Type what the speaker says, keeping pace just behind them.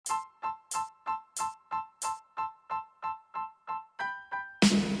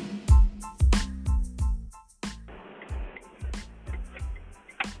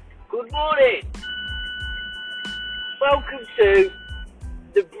Good morning. Welcome to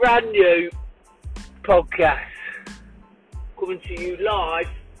the brand new podcast, coming to you live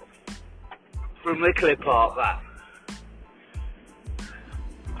from Wickley Park, that.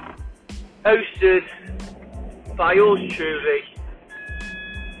 Hosted by yours truly,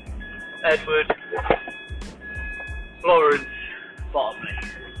 Edward Lawrence Bottomley.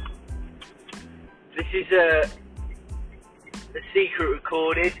 This is a secret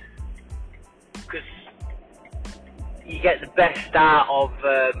recording because you get the best out of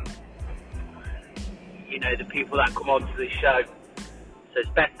the people that come onto the show, so it's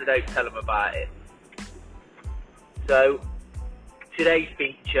best to don't tell them about it. So today's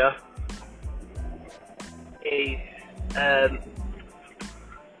feature is the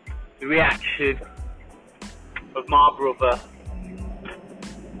reaction of my brother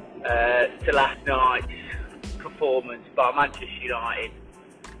to last night's performance by Manchester United.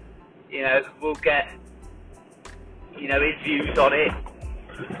 We'll get his views on it.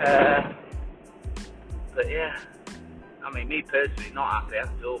 But yeah, I mean, me personally, not happy at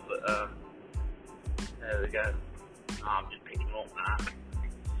all. But there we go. Oh, I'm just picking up now.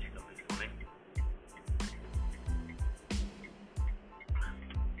 It's gonna be funny.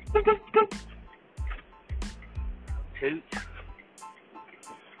 Toot.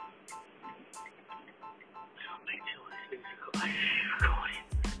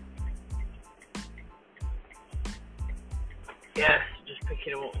 Yes, just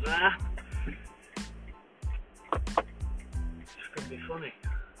picking them up there. It's going to be funny.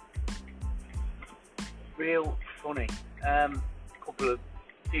 Real funny.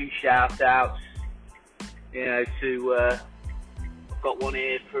 Few shout outs, to, I've got one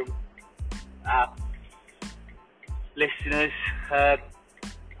here from our listeners,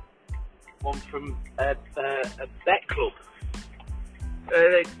 one from a bet club.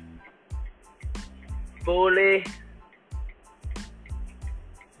 Borley,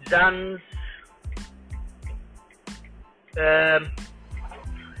 Zans,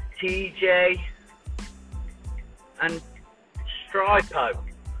 TJ, and Stripo.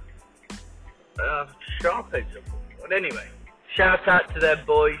 Stripo's but anyway, shout out to them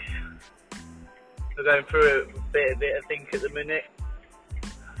boys. We're going through a bit I think at the minute.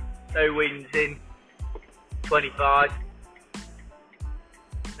 No wins in 25.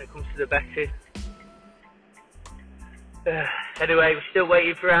 When it comes to the betting. Anyway, we're still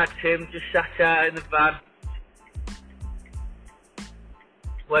waiting for our Tim. Just sat out in the van.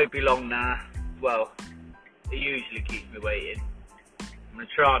 Won't be long now. Well, it usually keeps me waiting. I'm going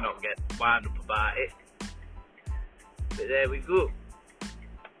to try not to get wound up about it. But there we go.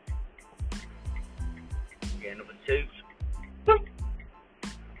 Get another Toot.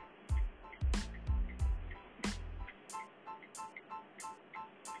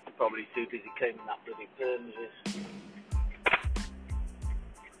 Probably too busy combing that bloody perm of his.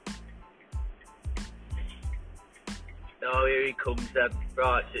 Oh, here he comes then.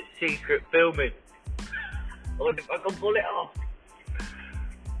 Right, so it's secret filming. I wonder if I can pull it off.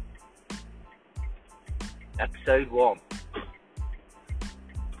 Episode 1.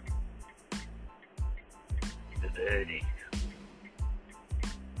 The verdict.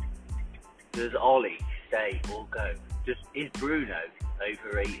 Does Ollie stay or go? Is Bruno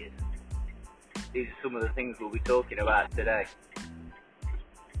overrated? These are some of the things we'll be talking about today.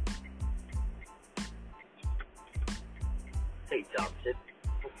 Take your time, Sid.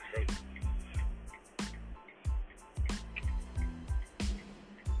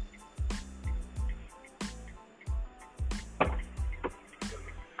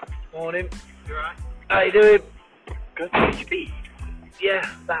 Morning. You alright? How you doing? Good. Did you beat? Yeah,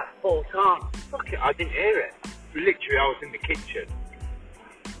 about 4 times. Fuck it, I didn't hear it. Literally, I was in the kitchen.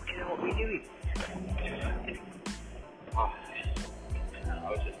 You know what we're doing? Oh,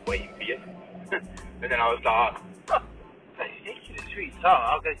 I was just waiting for you. And then I was like, oh, that's taking a sweet time.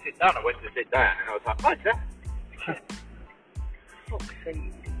 I'll go sit down. I went to sit down and I was like, what's that? Fuck's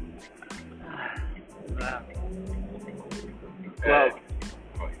sake.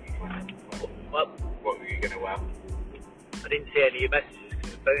 What were you going to have? I didn't see any of your messages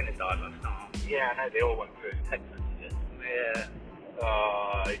because the phone had died last night. Yeah, I know, they all went through text messages. Yeah.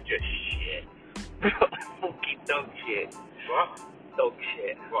 Oh, just shit. Fucking dog shit. What? Dog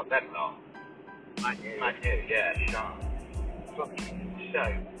shit. What, them lot? Man Utd. Man Utd, yeah, sure. Fucking so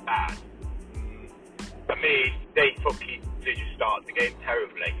bad. I mean, they just started the game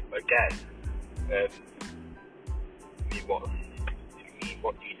terribly again. I mean,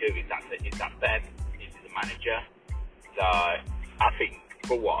 what do you do? Is that Ben? Is he the manager? So I think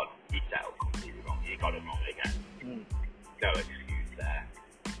for one, he settled completely wrong. He got it wrong again. No excuse there.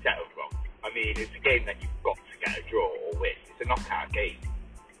 He settled wrong. mean, it's a game that you've got to get a draw or win. It's a knockout game.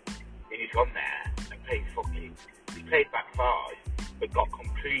 And he's gone there and played he played back 5, but got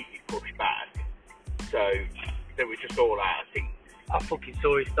completely pushed back. So they were just all out of things. I fucking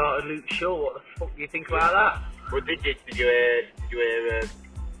saw he started Luke Shaw. What the fuck do you think about that? Well, did you hear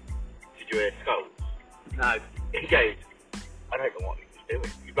Skulls? No. He goes, I don't know what he was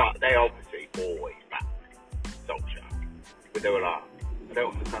doing. But they obviously always backed Solskjaer. But they were like, I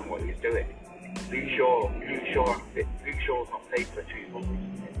don't understand what he was doing. Luke Shaw's not played for 2 months.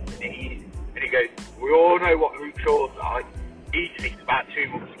 And he goes, we all know what Luke Shaw's like. He takes about 2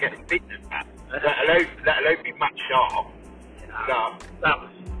 months to get his fitness back. Let alone be match sharp. That was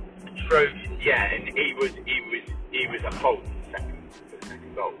atrocious. Yeah, and he was a fault for the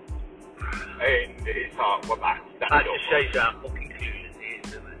second goal. And it's like, well, that just shows you how fucking clueless he is,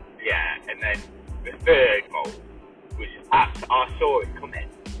 doesn't it? Yeah, and then the third goal was, I saw it coming.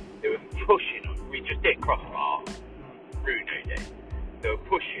 They were pushing us. We just did crossbar. Bruno did. They were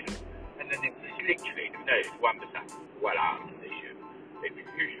pushing us. And then it was literally, no, Wan-Bissaka well out of position. They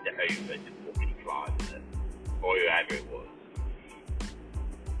pushed it over to fucking Clive or whoever it was.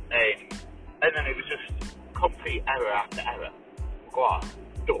 And then it was just complete error after error. Maguire,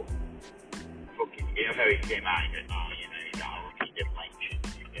 done. Fucking, you know, he came out and goes, oh, you know, he didn't mention,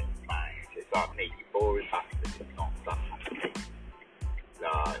 he didn't mind. It's like me, you boring bastard, it's not that complicated.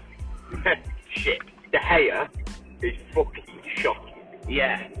 Like, shit. De Gea is fucking shocking.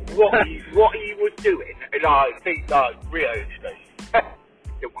 Yeah. What he was doing, like, things like Rio State,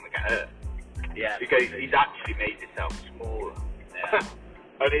 didn't want to get hurt. Yeah. Because he's actually made himself smaller. Yeah.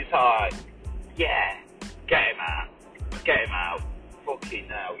 And it's like, yeah, get him out. Fucking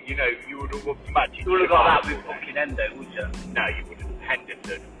hell. You know, you would have imagined. You would have got that with fucking Endo, wouldn't you? No, you wouldn't.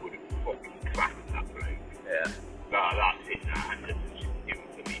 Henderson would have fucking cracked that bloke. Yeah. But that's it now. Henderson's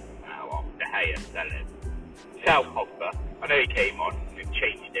infamy now on De Gea selling. Sell Pogba. I know he came on and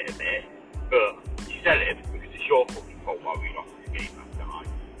changed it a bit, but you sell him because it's your fucking fault why we lost this game last night.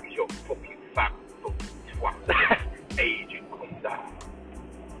 Because your fucking fat fucking twat agent comes out.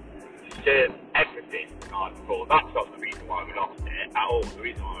 Everything the night before. That's not the reason why we lost it at all. The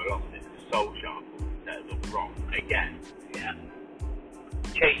reason why we lost it is the Solskjaer set us up wrong again. Yeah.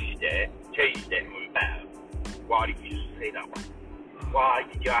 Changed it and we were better. Why did you just say that one? Why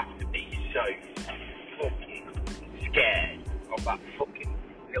did you have to be so fucking scared of that fucking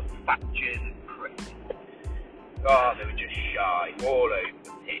little fat German prick? Oh, they were just shy all over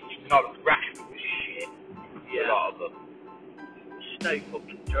the pitch. Not Rashford was shit. Yeah. A lot of them. No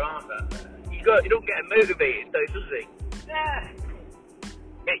fucking drama. You don't get him motivated though, does he? Yeah.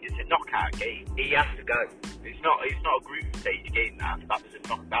 Mate, it's a knockout game. He has to go. It's not a group stage game. That was the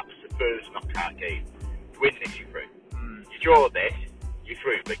first knockout game. To win this, you're through. You draw this, you're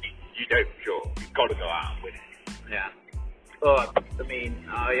through. But you don't draw. You've got to go out and win it. Yeah. Oh, I mean,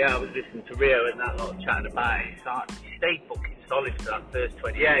 I was listening to Rio and that lot chatting about it. It's like, he stayed fucking solid for that first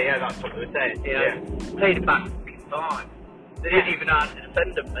 20 minutes. Yeah, that's what they were saying. Yeah. Played it back fucking fine. They didn't even have to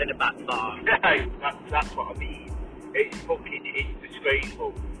defend him in the back line. No, that's what I mean. It's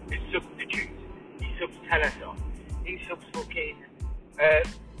disgraceful. It's substitutes. He subs Teleson. He subs fucking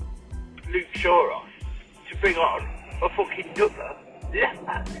Luke Shaw off to bring on a fucking another left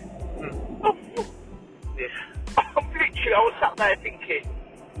back. Oh, fuck. Yeah. I was sat there thinking,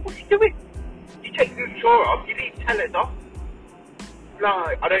 what are you doing? You take Luke Shaw off, you leave Tellers off.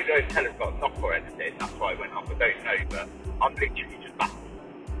 Like, I don't know if Tellers got a knock or anything, that's why I went off, I don't know, but I'm literally just baffled.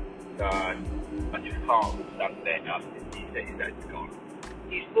 So, I just can't understand it after his head's gone.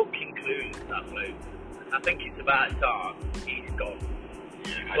 He's fucking clueless, that bloke. I think it's about time he's gone.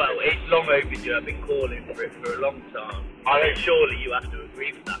 Yeah, well, it's long overdue. I've been calling for it for a long time. Surely you have to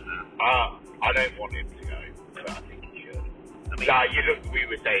agree with that now. I don't want him to go, but I think he should. I mean, we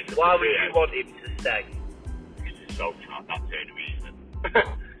were saying... Why would you want him to stay? Because it's Solskjaer, that's the only reason.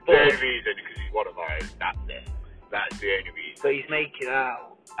 The only reason, because he's one of our own, that's it. That's the only reason. But he's making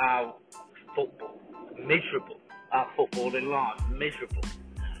our football miserable. Our football in life miserable.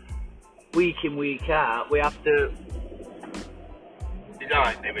 Week in, week out, we have to...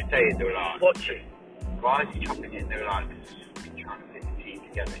 They were saying, they were like... Watch it. Why is he chopping it? They were like, he's trying to fit the team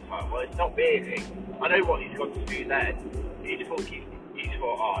together. It's like, well, it's not really. I know what he's got to do then. He's thought,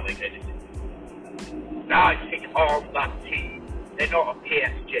 they're going to... Nah, take on that team. They're not a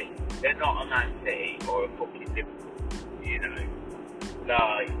PSG. They're not a Man City or a fucking Liverpool. You know?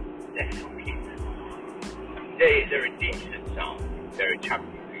 Like, they're fucking... They're a decent side. They're a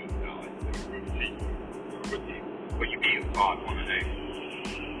Champions League side. But you beat them 5-1 and 0.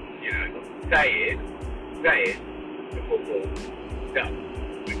 You know, saying the football No,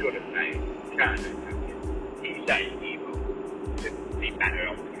 we got to say Canada. He's saying he will be better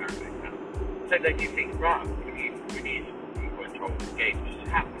off Canada. So then you think, right, we need to control the game. Just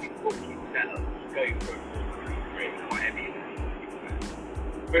have to fucking settle. Go for it, whatever you want.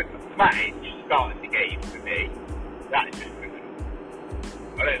 But Matic starting the game for me, that's just criminal.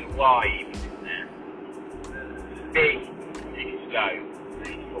 I don't know why he was in there. Big, he's slow,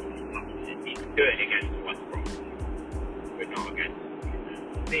 he's fucking he can do it against West Brom, but not against.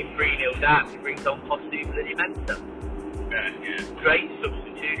 Being 3-0 down, he brings on Postu bloody Mensa. Yeah. Great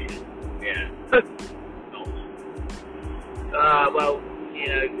substitution. Yeah. Well, you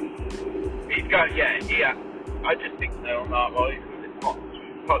know. He's got, yeah. I just think they're on that way because it's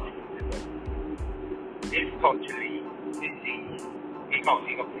Poch. It's Pochly. He got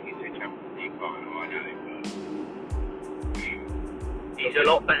tickets to the Champions League final, I know, but he's a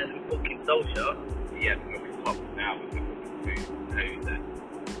lot better than fucking Solskjaer. Yeah, look at top now with the fucking food.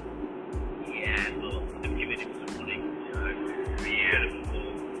 Yeah, but they've given him some money, so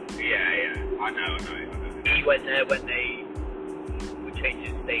yeah, I know. He went there when they were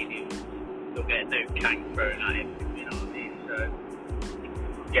changing stadiums. They'll get no cank thrown at him, you know what I mean? So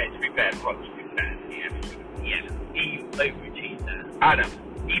yeah, to be fair, Poch was better than he ever should have. Yeah, he overachieved there. I know.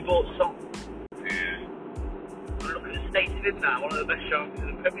 He bought Son. Yeah. Look at the state of him now, one of the best sharks in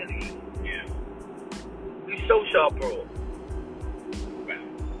the Premier League. Yeah. Who's Solskjaer brought? Well,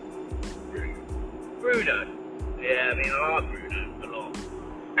 Bruno. Yeah, I mean, I like Bruno a lot.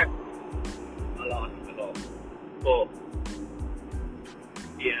 I like him a lot. But,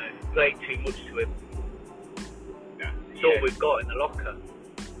 you know, playing too much to him. It's all we've got in the locker.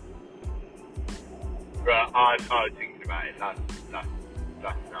 Right, I was thinking about it last night.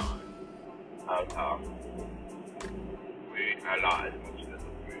 I like as much as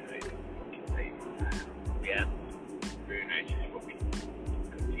Bruno's fucking favourite. Yeah. Bruno's just fucking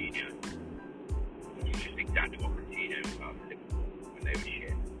Coutinho. It's just exactly what Coutinho was like for Liverpool when they were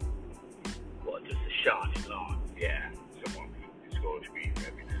shit. What, just a sharp line? Yeah, someone who can score a screen for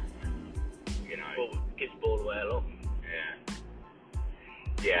every now. You know. Ball, gives the ball away a lot.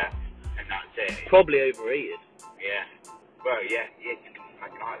 Yeah, and that's it. Probably overrated. Yeah. Well, yeah, you can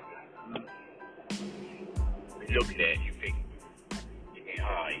like that. You look at it and you think,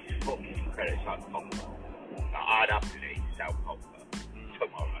 oh, he's fucking incredible. It's like Pogba. I'd absolutely sell Pogba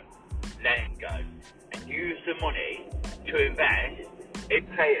tomorrow. Let him go. And use the money to invest in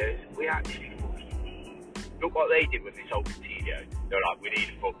players we actually fucking need. Look what they did with this old Coutinho. They're like, we need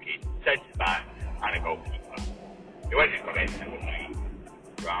a fucking centre back and a goalkeeper. They went and got it,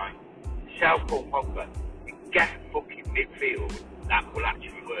 right? Sell Paul Pogba and get a fucking midfield that will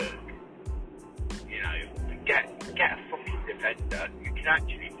actually work. You know, get a fucking defender who can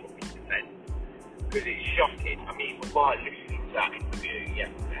actually fucking defend. Because it's shocking. I mean, while listening to that interview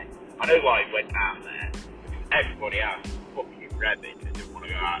yesterday, I know why he went out there. Everybody else is fucking revving and didn't want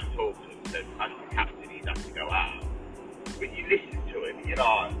to go out and talk to him. So as the captain, he's had to go out. When you listen to him, you're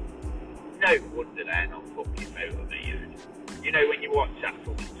like, no wonder they're not fucking motivated. You know, when you watch that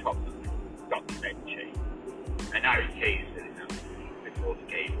fucking top documentary, and Harry Kane's sitting there before the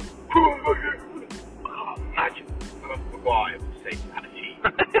game, imagine Maguire would say that.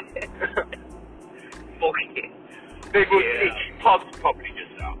 Fucking. They would probably just fucking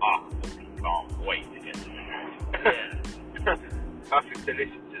can't wait to get to the house. Having to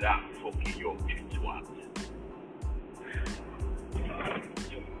listen to that fucking Yorkshire twat.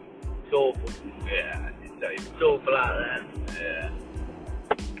 It's awful. Yeah, it's awful out there. Yeah.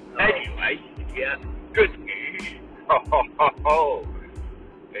 Anyway, yeah. Good news. Are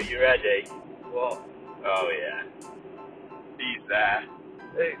you ready? What? Oh yeah. He's there.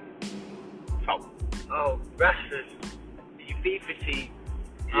 Who? Tom. Oh, Rashford. Your FIFA team.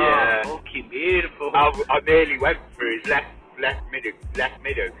 Yeah. Oh, fucking beautiful. I nearly went for his left middle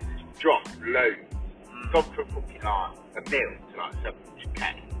because it's dropped loads. It's gone from fucking like a mil to like 700k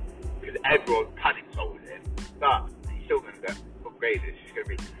because everyone panic sold him, but he's still going to get upgraded. It's going to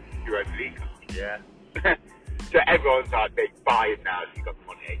be Europa League. Yeah. So everyone's like, buy him now if you've got the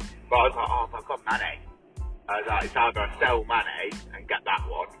money. But I was like, oh, I've got Mane. I was like, it's either I sell Mane and get that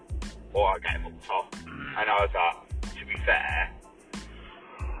one, or I get him up top. And I was like, to be fair,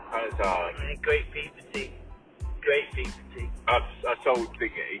 I was like, great FIFA team. Great FIFA team. I sold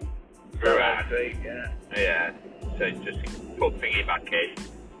Thingy. Great, yeah. Yeah. So just put Thingy back in.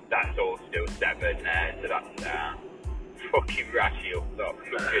 That's all still 7 there, so that's down. Fucking Rashy up top.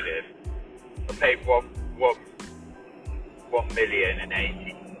 Look at him. I paid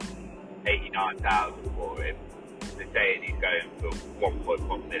 1,089,000 for him. They're saying he's going for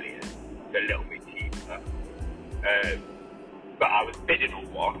 1.1 million. It's a little bit cheaper. but I was bidding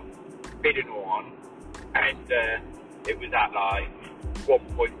on one, and it was at like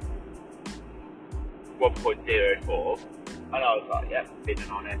 1.04, and I was like, yeah, bidding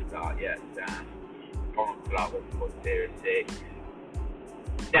on it, like, yeah, gone up to like 1.06.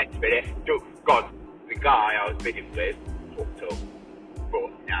 Next minute, God, the guy I was bidding with fucked up, brought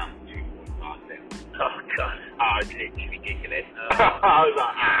it down 2.57. Oh God. I was literally giggling. I was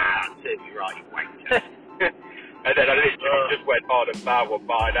like, serve you right, you wanker. And then I literally just went on and found one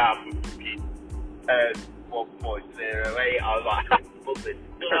by now for 1.08. I was like, buzzing.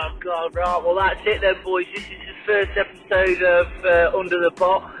 Oh God, right, well that's it then boys, this is the first episode of Under the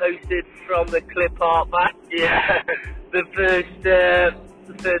Pot, hosted from the Clip Art Back. Yeah. The first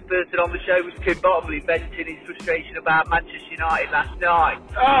person on the show was Kim Bottomley, venting his frustration about Manchester United last night.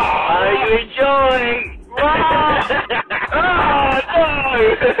 Oh, are you enjoying? oh no!